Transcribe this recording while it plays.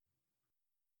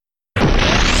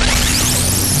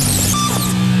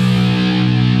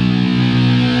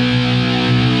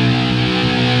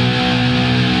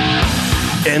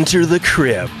enter the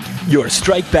crib. Your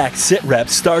Strike Back sit rep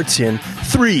starts in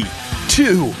 3,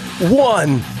 2,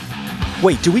 1.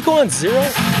 Wait, do we go on 0? All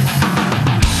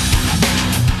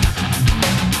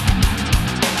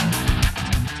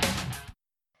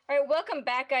right, welcome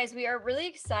back, guys. We are really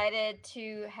excited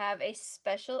to have a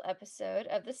special episode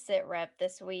of the Sit Rep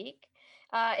this week.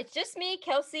 It's just me,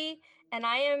 Kelsey, and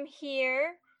I am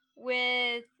here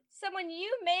with someone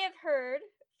you may have heard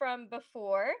from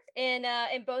before in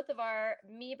both of our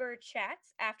Meeber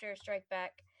chats after Strike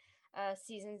Back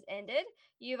seasons ended.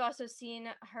 You've also seen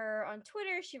her on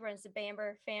Twitter. She runs the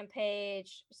Bamber fan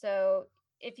page. So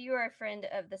if you are a friend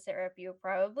of the Sit Rep, you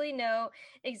probably know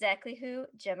exactly who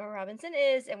Gemma Robinson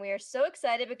is, and we are so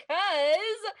excited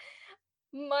because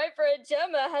my friend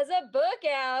Gemma has a book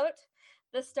out,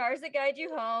 The Stars That Guide You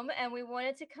Home, and we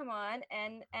wanted to come on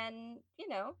and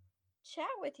chat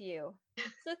with you.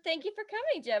 So thank you for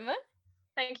coming, Gemma.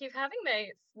 Thank you for having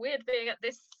me. It's weird being at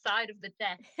this side of the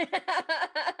desk.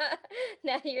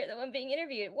 Now you're the one being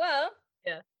interviewed. Well,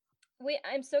 yeah,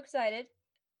 I'm so excited.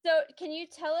 So, can you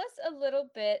tell us a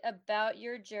little bit about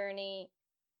your journey?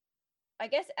 I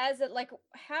guess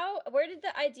where did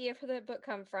the idea for the book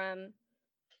come from?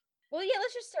 Well, yeah,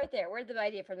 let's just start there. Where did the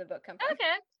idea for the book come from?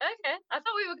 Okay. I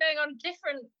thought we were going on a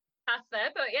different path there,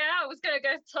 but yeah, I was going to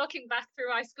go talking back through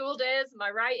my school days,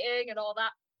 my writing, and all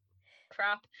that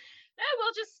crap. No,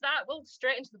 we'll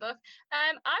straight into the book.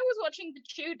 I was watching The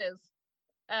Tudors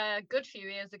a good few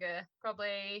years ago,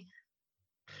 probably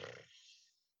 4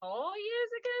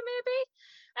 years ago, maybe.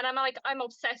 And I'm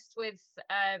obsessed with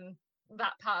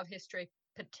that part of history,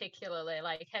 particularly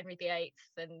like Henry VIII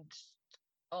and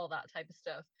all that type of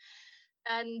stuff.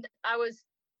 And I was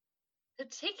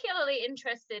particularly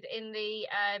interested in the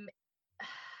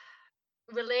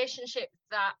relationship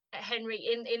that Henry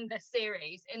in the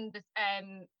series in the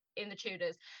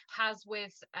Tudors has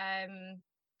with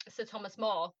Sir Thomas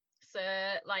More. So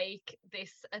like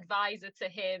this advisor to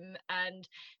him, and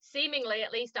seemingly,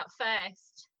 at least at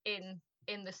first in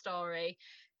the story,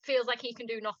 feels like he can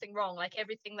do nothing wrong. Like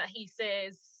everything that he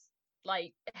says,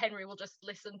 like Henry will just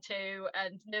listen to,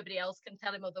 and nobody else can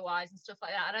tell him otherwise and stuff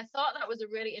like that. And I thought that was a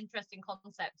really interesting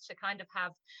concept, to kind of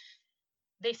have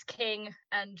this king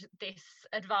and this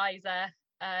advisor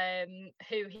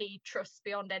who he trusts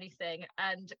beyond anything,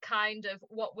 and kind of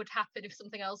what would happen if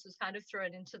something else was kind of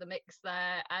thrown into the mix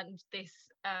there, and this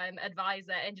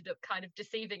advisor ended up kind of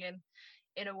deceiving him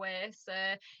in a way. So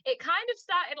it kind of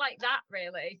started like that,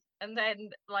 really, and then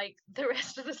like the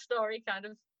rest of the story kind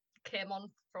of came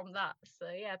on from that. So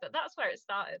yeah, but that's where it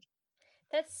started.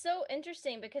 That's so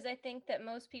interesting, because I think that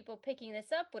most people picking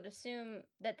this up would assume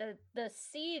that the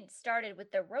seed started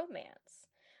with the romance,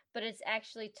 but it's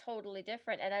actually totally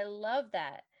different, and I love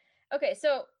that. Okay,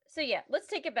 so yeah, let's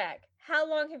take it back. How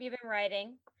long have you been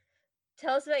writing?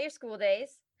 Tell us about your school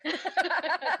days. I've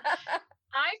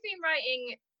been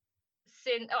writing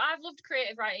since I've loved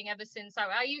creative writing ever since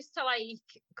I used to like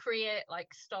create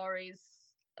like stories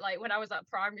like when I was at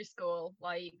primary school,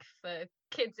 like for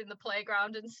kids in the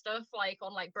playground and stuff, like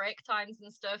on like break times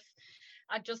and stuff.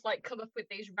 I'd just like come up with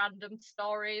these random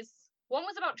stories. One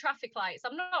was about traffic lights.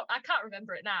 I can't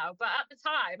remember it now, but at the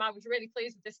time I was really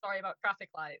pleased with this story about traffic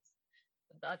lights.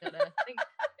 I don't know. I think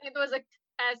there was I'm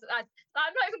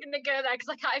not even going to go there because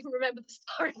I can't even remember the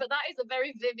story, but that is a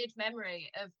very vivid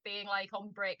memory of being like on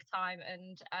break time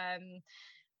and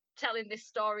telling this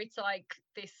story to like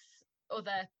this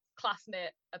other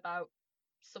classmate about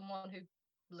someone who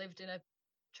lived in a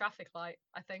traffic light.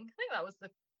 I think that was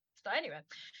the story anyway.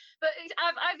 But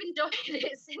I've enjoyed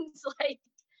it since like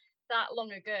that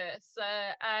long ago. So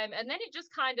and then it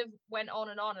just kind of went on,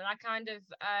 and I kind of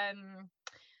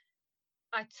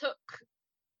I took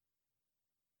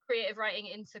creative writing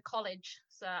into college.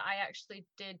 So I actually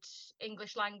did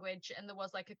English language, and there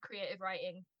was like a creative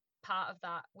writing part of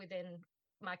that within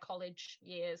my college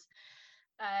years.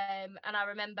 And I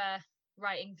remember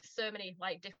writing so many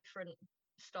like different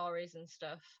stories and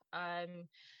stuff.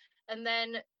 And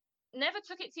then never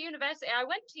took it to university. I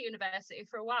went to university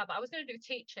for a while, but I was going to do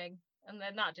teaching, and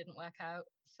then that didn't work out.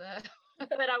 So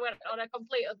then I went on a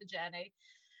complete other journey.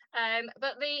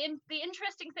 But the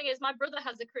interesting thing is my brother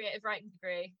has a creative writing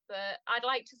degree, but I'd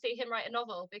like to see him write a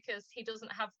novel because he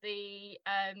doesn't have the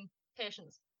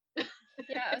patience.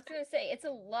 Yeah, I was gonna say it's a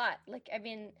lot. Like, I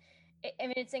mean,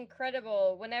 it's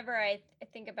incredible. Whenever I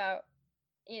think about,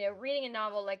 reading a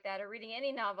novel like that or reading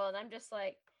any novel, and I'm just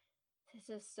like, this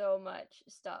is so much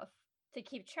stuff to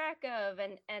keep track of,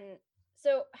 and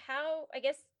so how, I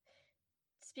guess,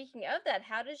 speaking of that,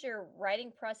 how does your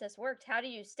writing process work? How do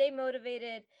you stay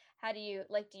motivated? How do you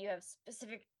do you have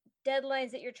specific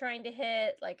deadlines that you're trying to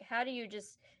hit? Like, how do you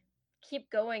just keep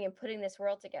going and putting this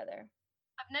world together?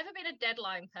 I've never been a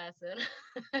deadline person.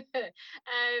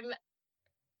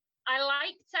 I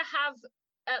like to have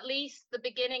at least the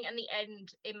beginning and the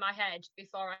end in my head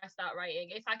before I start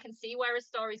writing. If I can see where a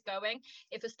story's going,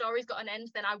 if a story's got an end,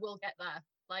 then I will get there.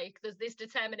 Like, there's this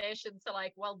determination to,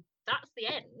 like, well, that's the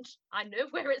end. I know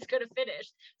where it's going to finish,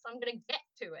 so I'm going to get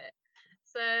to it.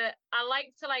 So I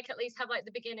like to, like, at least have, like,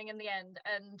 the beginning and the end.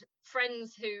 And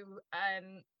friends who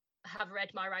have read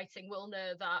my writing will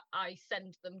know that I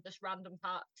send them just random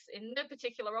parts in no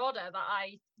particular order, that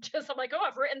I'm like, oh,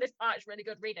 I've written this part, it's really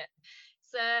good, read it.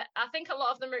 So I think a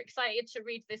lot of them are excited to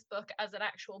read this book as an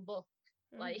actual book,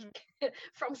 like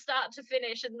from start to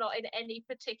finish, and not in any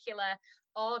particular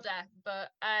order.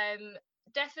 But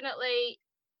definitely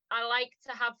I like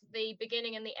to have the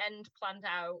beginning and the end planned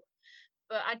out.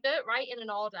 But I don't write in an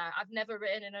order. I've never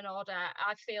written in an order.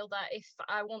 I feel that if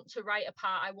I want to write a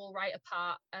part, I will write a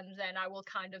part, and then I will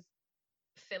kind of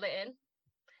fill it in.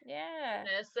 Yeah.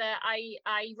 So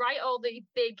I write all the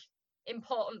big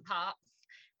important parts,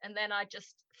 and then I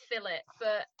just fill it.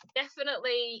 But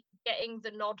definitely getting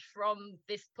the nod from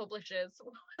this publishers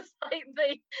was like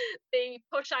the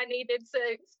push I needed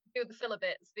to do the filler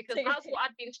bits, because that's what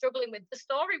I'd been struggling with. The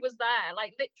story was there,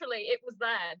 like literally it was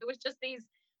there. There was just these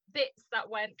bits that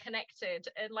weren't connected,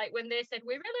 and like when they said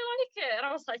we really like it, and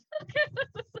I was like, okay,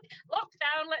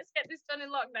 lockdown, let's get this done in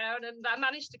lockdown. And I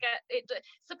managed to get it.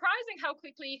 Surprising how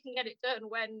quickly you can get it done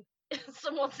when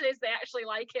someone says they actually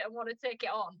like it and want to take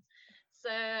it on. So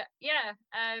yeah,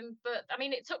 but I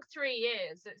mean, it took 3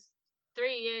 years. It's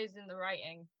 3 years in the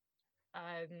writing,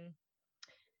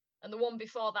 and the one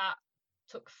before that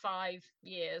took 5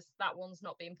 years. That one's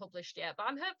not being published yet, but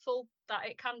I'm hopeful that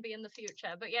it can be in the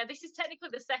future. But yeah, this is technically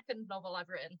the second novel I've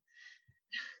written.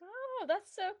 Oh,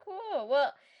 that's so cool.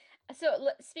 Well, so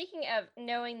speaking of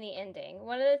knowing the ending,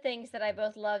 one of the things that I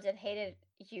both loved and hated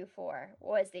you for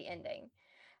was the ending.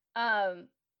 Um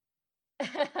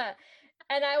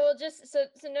and I will just so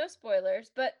no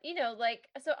spoilers, but like,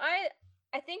 so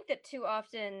I think that too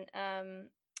often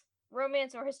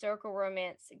romance or historical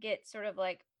romance get sort of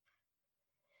like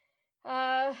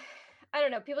I don't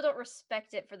know, people don't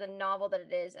respect it for the novel that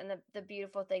it is and the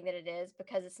beautiful thing that it is,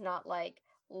 because it's not like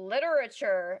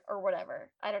literature or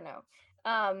whatever. I don't know.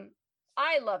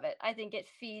 I love it. I think it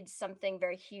feeds something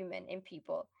very human in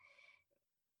people.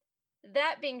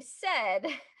 That being said,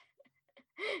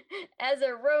 as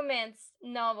a romance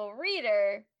novel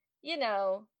reader,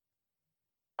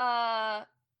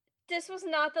 this was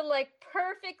not the like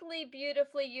perfectly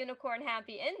beautifully unicorn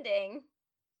happy ending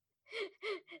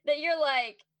that you're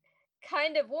like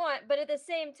kind of want, but at the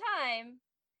same time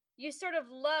you sort of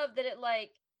love that it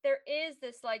like there is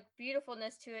this like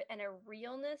beautifulness to it and a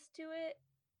realness to it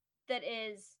that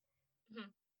is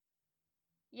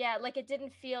yeah, like it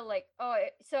didn't feel like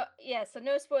so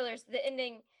no spoilers. The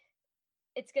ending,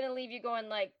 it's gonna leave you going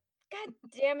like, god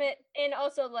damn it, and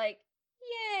also like,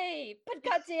 yay, but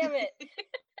god damn it.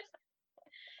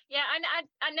 Yeah, and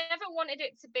I never wanted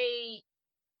it to be,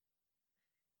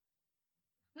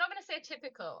 I'm not going to say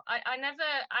typical. I never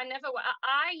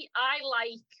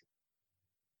like,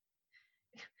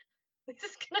 this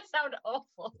is going to sound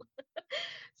awful.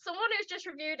 Someone who's just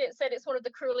reviewed it said it's one of the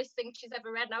cruelest things she's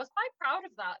ever read, and I was quite proud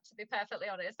of that, to be perfectly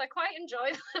honest. I quite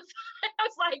enjoyed it. I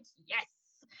was like, yes,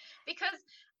 because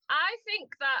I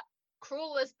think that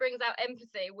cruelness brings out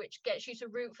empathy, which gets you to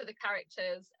root for the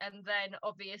characters, and then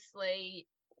obviously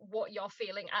what you're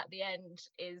feeling at the end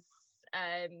is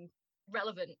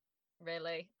relevant,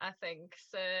 really, I think.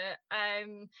 So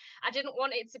I didn't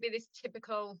want it to be this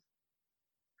typical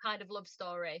kind of love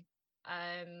story.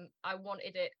 I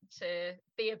wanted it to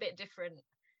be a bit different,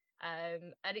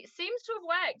 and it seems to have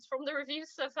worked from the reviews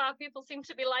so far. People seem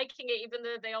to be liking it, even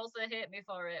though they also hate me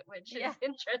for it, which is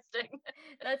interesting.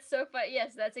 That's so fun.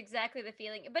 Yes, that's exactly the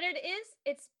feeling. But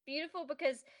it's beautiful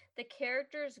because the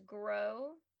characters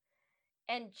grow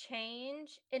and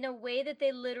change in a way that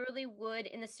they literally would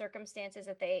in the circumstances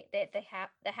that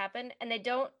that happen, and they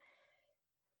don't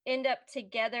end up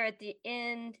together at the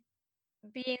end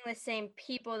being the same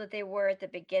people that they were at the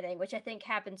beginning, which I think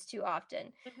happens too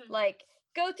often. Like,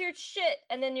 go through shit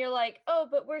and then you're like, oh,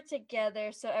 but we're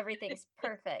together, so everything's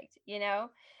perfect,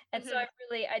 And so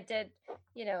I did,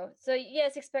 so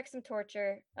yes, expect some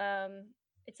torture.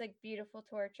 It's like beautiful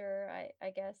torture,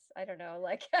 I guess. I don't know,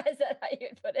 like, is that how you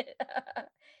would put it?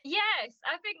 Yes,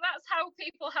 I think that's how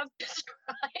people have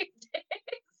described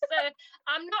it. So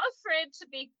I'm not afraid to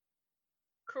be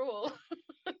cruel.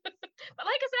 But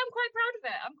like I said, I'm quite proud of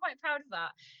it. I'm quite proud of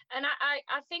that. And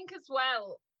I think as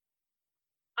well,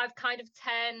 I've kind of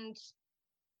turned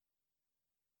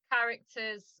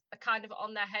characters are kind of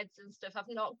on their heads and stuff. I've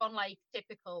not gone like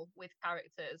typical with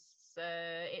characters.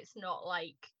 It's not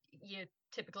like your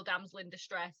typical damsel in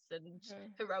distress and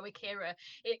heroic hero.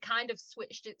 It kind of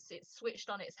switched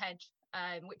on its head,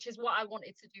 which is what I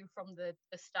wanted to do from the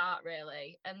start,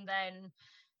 really. And then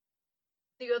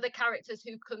the other characters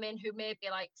who come in, who may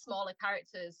be like smaller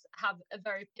characters, have a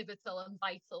very pivotal and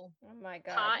vital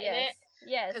part in it.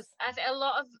 Yes, because I think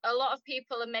a lot of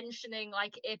people are mentioning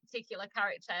like a particular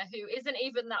character who isn't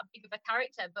even that big of a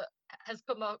character, but has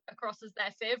come across as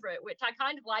their favorite, which I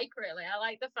kind of like. Really, I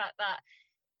like the fact that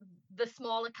the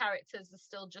smaller characters are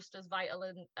still just as vital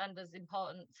and as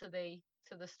important to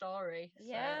the story.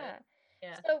 Yeah.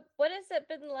 Yeah. So what has it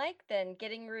been like then,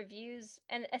 getting reviews,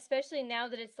 and especially now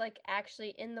that it's like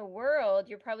actually in the world,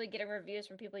 you're probably getting reviews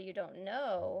from people you don't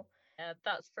know. Yeah,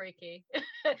 that's freaky.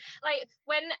 Like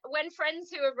when friends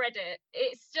who have read it,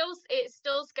 it's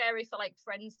still scary for like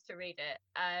friends to read it.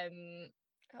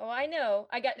 Oh, I know.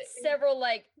 I got several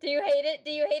like, do you hate it? Do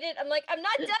you hate it? I'm like, I'm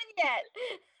not done yet.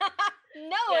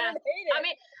 No, I don't hate it. I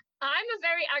mean, I'm a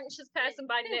very anxious person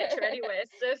by nature anyway,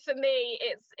 so for me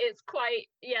it's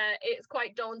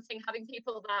quite daunting having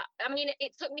people that, I mean,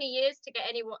 it took me years to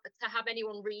have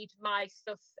anyone read my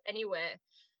stuff anyway.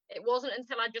 It wasn't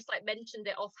until I just like mentioned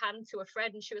it offhand to a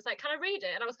friend and she was like, can I read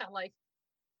it? And I was kind of like,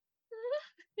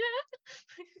 yeah,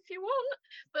 if you want.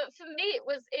 But for me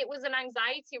it was an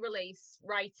anxiety release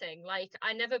writing. Like,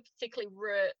 I never particularly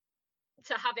wrote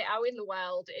to have it out in the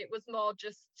world. It was more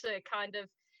just to kind of,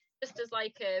 just as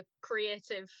like a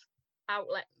creative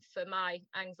outlet for my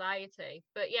anxiety.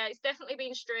 But yeah, it's definitely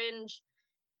been strange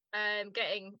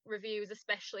getting reviews,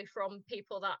 especially from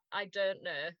people that I don't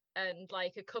know, and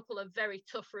like a couple of very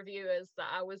tough reviewers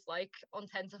that I was like on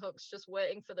tenterhooks just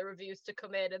waiting for the reviews to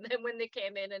come in, and then when they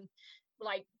came in and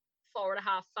like 4.5,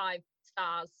 5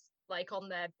 stars like on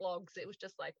their blogs, it was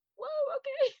just like, whoa,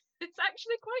 okay, it's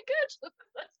actually quite good.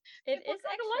 It is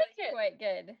actually quite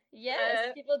good.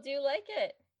 Yes, people do like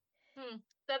it.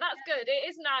 So that's good. It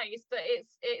is nice, but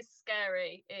it's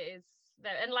scary. It is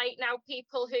there. And like now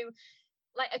people who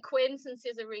like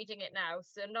acquaintances are reading it now,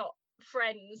 so not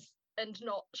friends and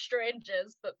not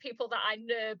strangers, but people that I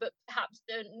know but perhaps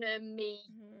don't know me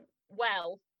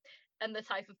well and the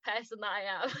type of person that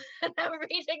I am. And I'm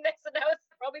reading this and I was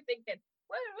probably thinking,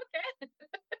 well, okay.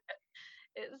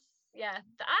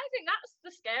 I think that's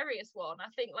the scariest one. I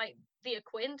think like the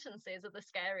acquaintances are the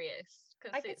scariest,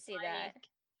 because I could see that.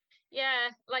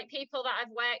 Yeah, like people that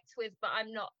I've worked with but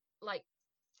I'm not like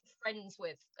friends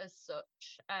with as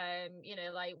such. You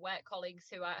know, like work colleagues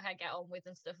who I get on with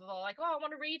and stuff are all like, oh, I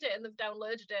want to read it, and they've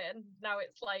downloaded it and now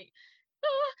it's like,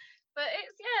 oh. But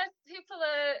it's, people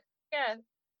are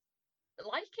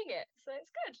liking it, so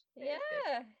it's good.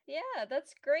 Yeah,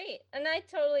 that's great. And I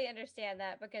totally understand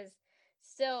that, because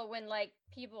still when like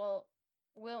people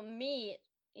will meet,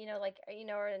 you know, like, you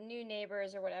know, or new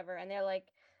neighbors or whatever, and they're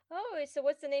like, oh, so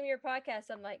what's the name of your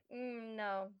podcast? I'm like,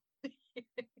 no.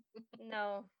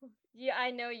 No. Yeah,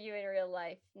 I know you in real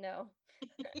life. No.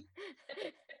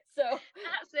 So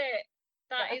that's it.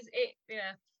 That is it.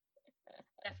 Yeah,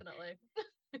 definitely.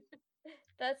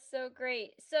 That's so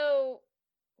great. So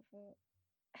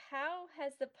how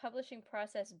has the publishing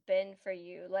process been for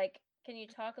you? Like, can you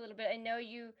talk a little bit? I know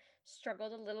you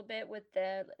struggled a little bit with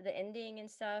the ending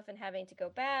and stuff and having to go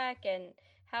back, and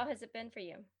how has it been for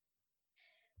you?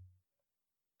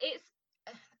 It's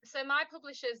so my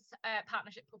publishers,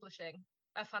 Partnership Publishing,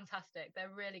 are fantastic.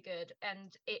 They're really good,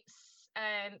 and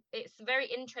it's very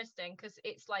interesting because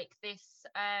it's like this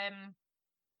I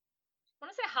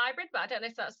want to say hybrid, but I don't know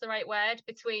if that's the right word,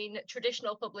 between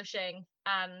traditional publishing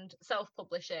and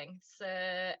self-publishing. So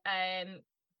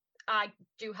I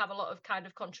do have a lot of kind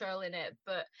of control in it,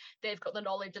 but they've got the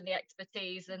knowledge and the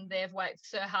expertise, and they've worked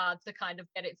so hard to kind of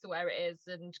get it to where it is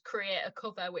and create a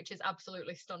cover which is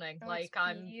absolutely stunning. Oh, like,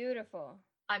 it's beautiful.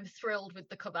 I'm thrilled with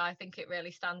the cover. I think it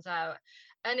really stands out,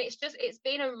 and it's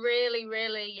been a really,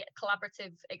 really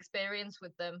collaborative experience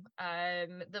with them.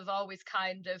 They've always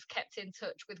kind of kept in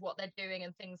touch with what they're doing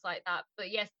and things like that.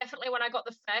 But yes, definitely when I got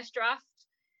the first draft,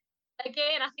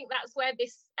 again, I think that's where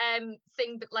this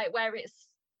thing, like where it's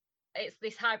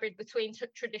this hybrid between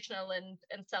traditional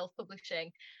and self-publishing,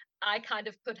 I kind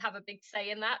of could have a big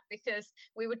say in that, because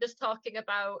we were just talking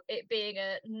about it being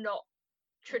a not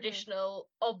traditional,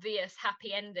 obvious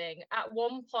happy ending. At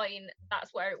one point,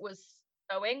 that's where it was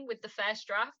going with the first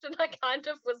draft, and I kind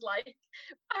of was like,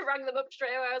 I rang them up straight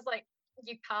away. I was like,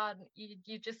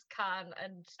 you just can't.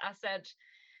 And I said,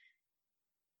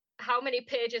 how many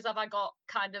pages have I got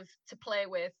kind of to play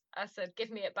with? I said, give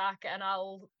me it back and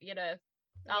I'll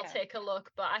take a look.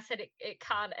 But I said it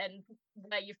can't end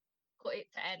where you've cut it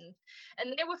to end.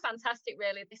 And they were fantastic,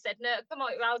 really. They said, no, come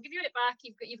on, I'll give you it back.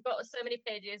 You've got so many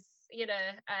pages,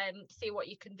 see what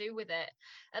you can do with it.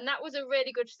 And that was a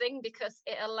really good thing, because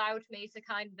it allowed me to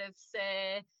kind of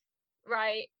say,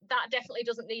 right, that definitely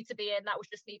doesn't need to be in. That was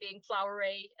just me being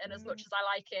flowery. And as much as I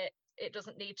like it, it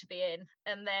doesn't need to be in.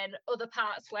 And then other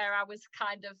parts where I was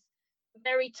kind of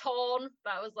very torn,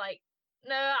 but I was like,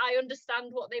 no, I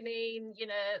understand what they mean,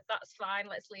 that's fine,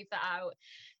 let's leave that out.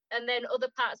 And then other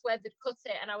parts where they'd cut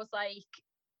it and I was like,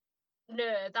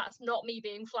 no, that's not me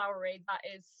being flowery, that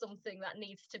is something that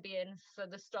needs to be in for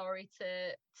the story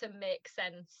to make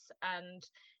sense and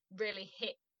really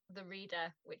hit the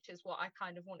reader, which is what I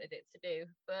kind of wanted it to do.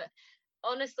 But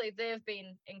honestly, they've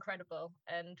been incredible,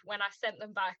 and when I sent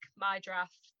them back my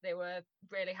draft, they were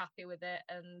really happy with it.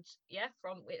 And yeah,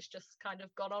 it's just kind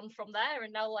of gone on from there,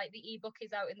 and now like the ebook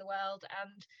is out in the world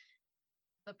and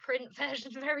the print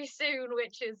version very soon,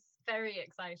 which is very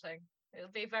exciting. It'll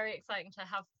be very exciting to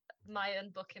have my own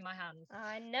book in my hands.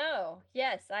 I know.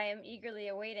 Yes, I am eagerly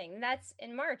awaiting. That's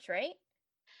in March, right?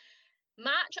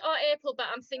 March or April, but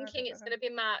I'm thinking it's going to be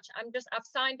March. I've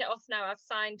signed it off now. I've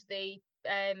signed the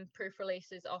proof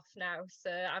releases off now,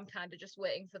 so I'm kind of just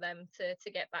waiting for them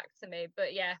to get back to me.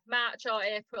 But yeah, March or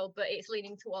April, but it's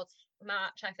leaning towards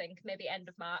March, I think, maybe end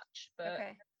of March. But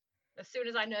okay. As soon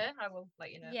as I know, I will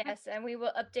let you know. Yes, and we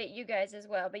will update you guys as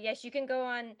well. But yes, you can go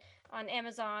on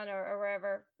Amazon or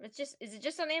wherever. Is it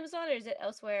just on Amazon or is it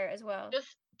elsewhere as well?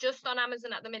 Just on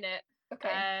Amazon at the minute.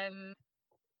 Okay.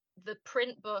 The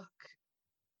print book,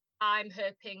 I'm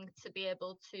hoping to be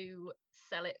able to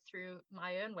sell it through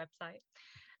my own website,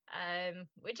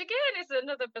 which again is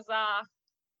another bizarre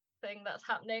thing that's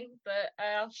happening, but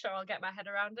I'm sure I'll get my head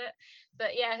around it.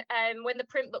 But yeah, when the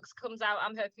print books comes out,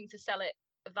 I'm hoping to sell it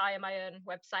via my own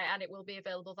website, and it will be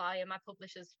available via my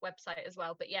publisher's website as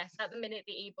well. But yes, at the minute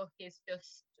the ebook is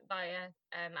just via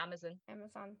Amazon,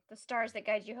 the stars that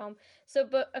guide you home. So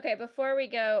before we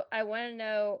go, I want to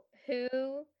know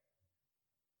who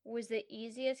was the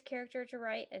easiest character to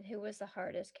write and who was the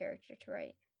hardest character to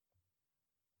write.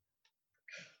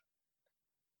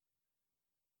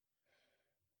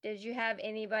 Did you have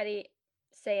anybody,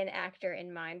 say an actor,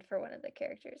 in mind for one of the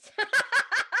characters?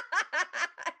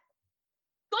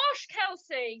 Gosh,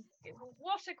 Kelsey,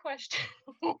 what a question.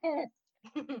 I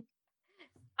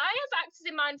have actors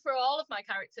in mind for all of my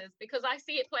characters because I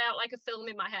see it play out like a film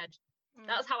in my head.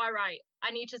 That's how I write.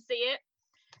 I need to see it,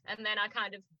 and then I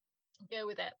kind of go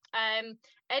with it.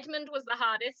 Edmund was the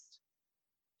hardest,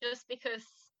 just because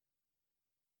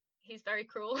he's very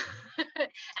cruel,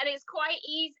 and it's quite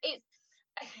easy.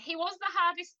 He was the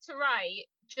hardest to write,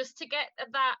 just to get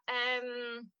that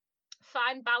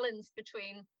fine balance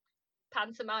between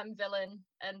pantomime villain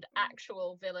and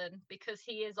actual villain, because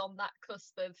he is on that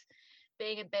cusp of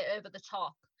being a bit over the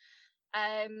top.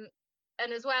 And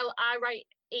as well, I write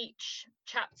each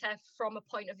chapter from a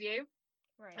point of view.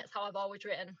 Right. That's how I've always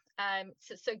written.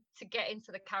 So to get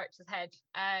into the character's head.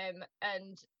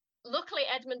 And luckily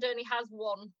Edmund only has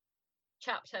one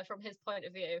chapter from his point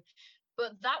of view,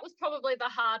 but that was probably the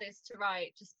hardest to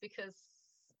write, just because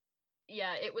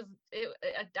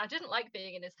I didn't like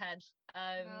being in his head.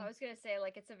 I was gonna say,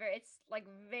 like, it's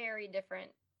very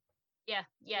different. Yeah.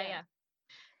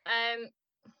 I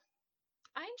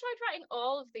enjoyed writing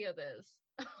all of the others.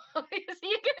 So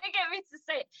you're gonna get me to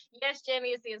say, yes, Jamie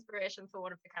is the inspiration for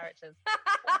one of the characters.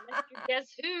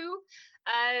 Guess who?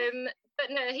 But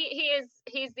no,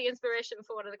 he's the inspiration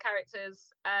for one of the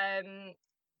characters.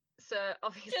 So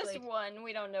obviously just one.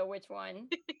 We don't know which one.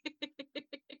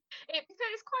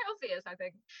 It's quite obvious, I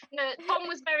think. No, Tom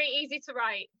was very easy to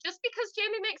write, just because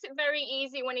Jamie makes it very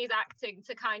easy when he's acting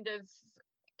to kind of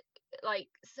like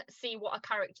see what a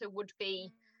character would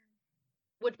be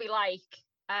like.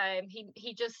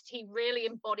 He really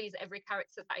embodies every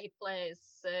character that he plays,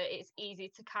 so it's easy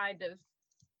to kind of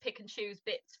pick and choose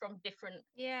bits from different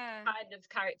kind of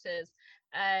characters.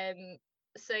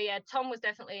 So yeah, Tom was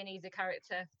definitely an easy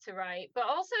character to write, but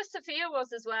also Sophia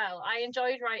was as well. I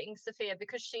enjoyed writing Sophia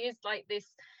because she is like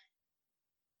this,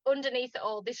 underneath it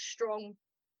all, this strong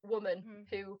woman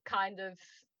who kind of,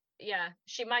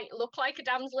 she might look like a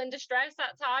damsel in distress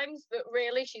at times, but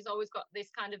really she's always got this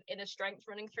kind of inner strength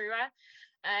running through her.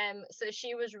 So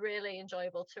she was really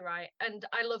enjoyable to write. And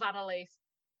I love Annalise,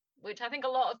 which I think a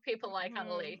lot of people like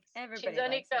Annalise. Everybody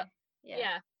likes her.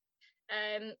 Yeah.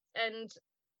 And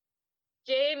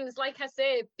James, like I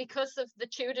say, because of the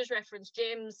Tudors reference,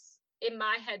 James in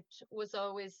my head was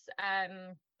always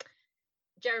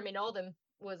Jeremy Northam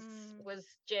was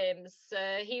James.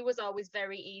 He was always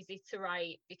very easy to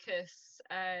write because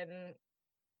I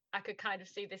could kind of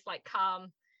see this like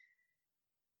calm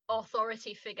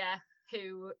authority figure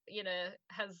who, you know,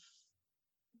 has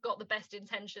got the best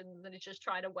intentions and is just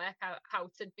trying to work out how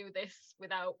to do this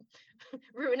without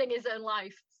ruining his own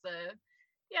life. So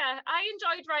yeah, I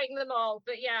enjoyed writing them all,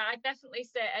 but yeah, I definitely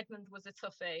say Edmund was a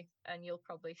toughie, and you'll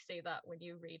probably see that when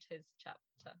you read his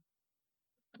chapter.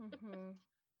 Mm-hmm.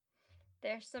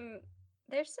 There's some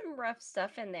rough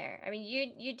stuff in there. I mean,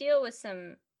 you deal with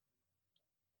some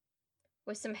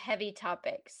heavy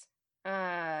topics,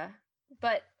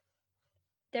 but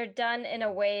they're done in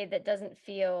a way that doesn't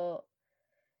feel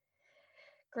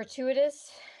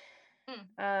gratuitous.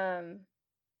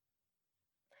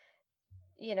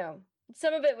 You know,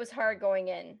 some of it was hard going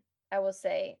in, I will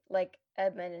say, like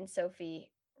Edmund and Sophie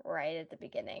right at the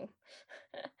beginning.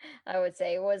 I would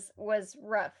say was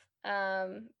rough.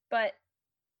 But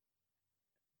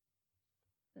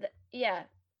yeah,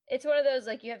 it's one of those,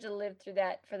 like, you have to live through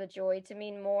that for the joy to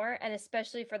mean more, and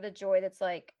especially for the joy that's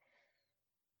like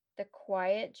the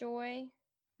quiet joy.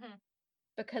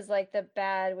 Because like the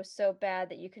bad was so bad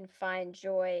that you can find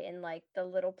joy in like the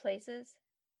little places.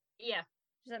 Yeah.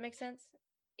 Does that make sense?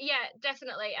 Yeah,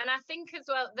 definitely. And I think as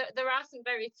well that there are some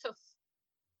very tough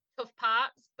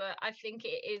parts, but I think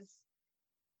it is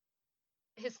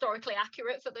historically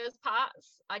accurate for those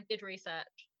parts. I did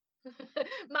research.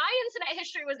 My internet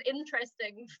history was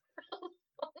interesting for a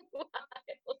long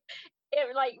while.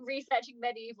 It, like, researching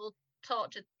medieval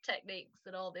torture techniques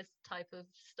and all this type of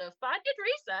stuff, but I did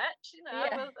research, you know.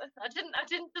 Yeah. I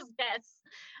didn't just guess.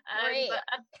 Great.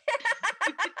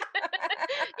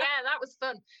 Yeah, that was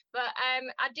fun. But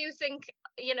I do think,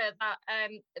 you know, that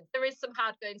there is some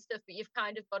hard going stuff, but you've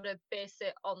kind of got to base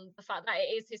it on the fact that it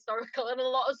is historical, and a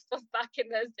lot of stuff back in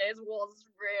those days was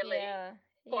really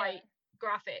quite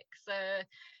graphic. So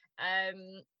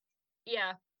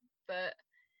yeah, but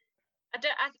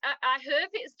I hope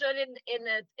it's done in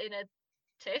a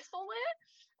tasteful way.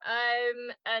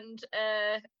 And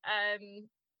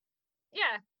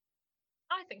yeah,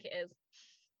 I think it is.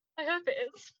 I hope it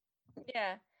is.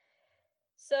 Yeah.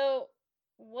 So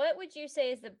what would you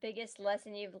say is the biggest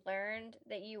lesson you've learned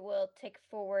that you will take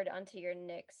forward onto your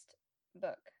next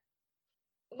book?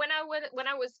 When I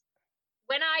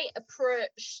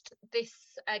approached this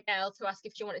girl to ask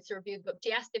if she wanted to review the book,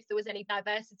 she asked if there was any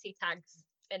diversity tags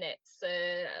in it, so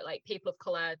like people of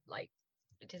color, like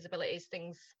disabilities,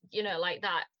 things, you know, like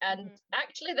that. And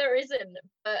actually there isn't,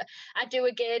 but I do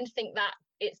again think that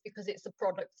it's because it's a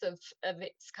product of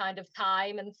its kind of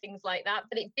time and things like that.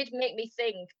 But it did make me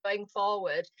think, going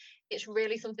forward, it's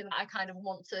really something that I kind of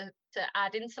want to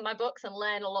add into my books and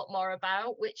learn a lot more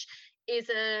about, which is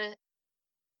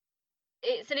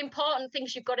it's an important thing.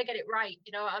 You've got to get it right,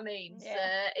 you know what I mean?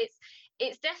 Yeah. So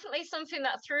it's definitely something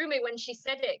that threw me when she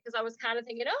said it, because I was kind of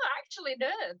thinking, oh, actually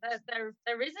no,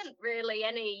 there isn't really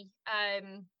any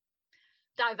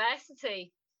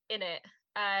diversity in it.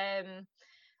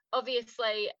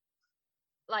 Obviously,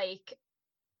 like,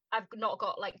 I've not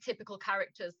got like typical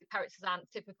characters. The characters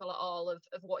aren't typical at all of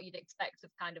what you'd expect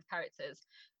of kind of characters,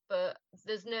 but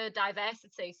there's no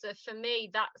diversity. So for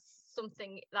me, that's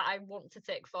something that I want to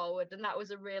take forward, and that was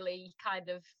a really kind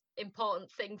of important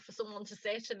thing for someone to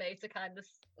say to me, to kind of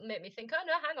make me think, oh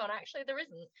no, hang on, actually there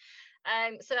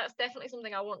isn't. So that's definitely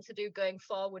something I want to do going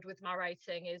forward with my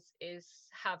writing, is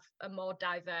have a more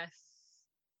diverse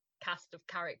cast of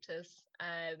characters,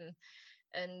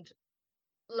 and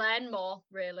learn more,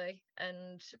 really,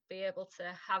 and be able to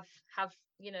have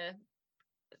you know,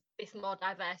 this more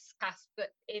diverse cast, but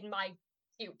in my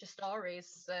future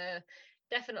stories.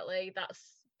 Definitely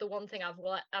that's the one thing I've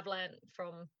learned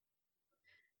from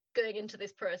going into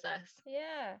this process.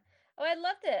 Yeah. Oh, I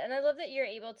loved it. And I love that you're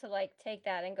able to like take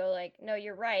that and go like, no,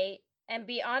 you're right, and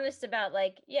be honest about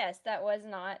like, yes, that was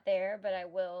not there, but I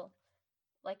will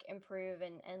like improve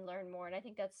and learn more. And I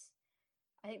think that's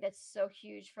so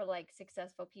huge for like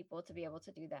successful people to be able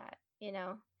to do that, you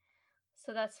know?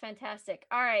 So that's fantastic.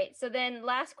 All right. So then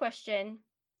last question.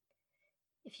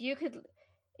 If you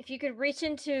could reach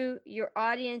into your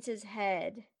audience's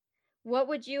head, what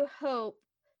would you hope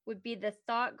would be the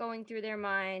thought going through their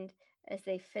mind as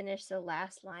they finish the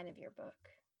last line of your book?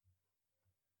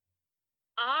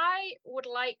 I would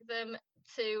like them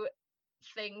to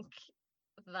think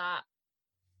that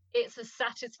it's a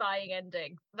satisfying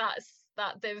ending. That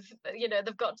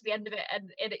they've got to the end of it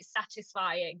and it's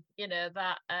satisfying, you know,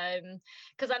 that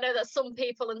because I know that some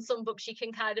people and some books, you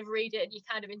can kind of read it and you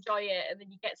kind of enjoy it, and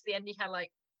then you get to the end, you kind of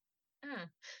like,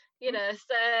 you know.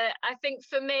 So I think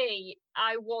for me,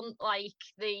 I want like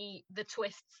the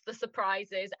twists, the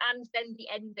surprises, and then the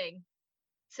ending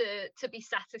to be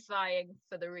satisfying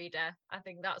for the reader. I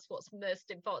think that's what's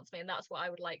most important to me, and that's what I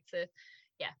would like to,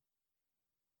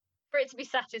 for it to be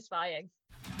satisfying.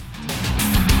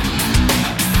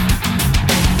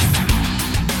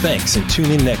 Thanks, and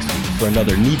tune in next week for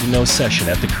another Need to Know session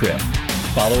at the Crib.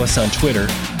 Follow us on Twitter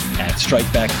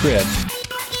 @StrikebackCrib.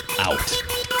 Out.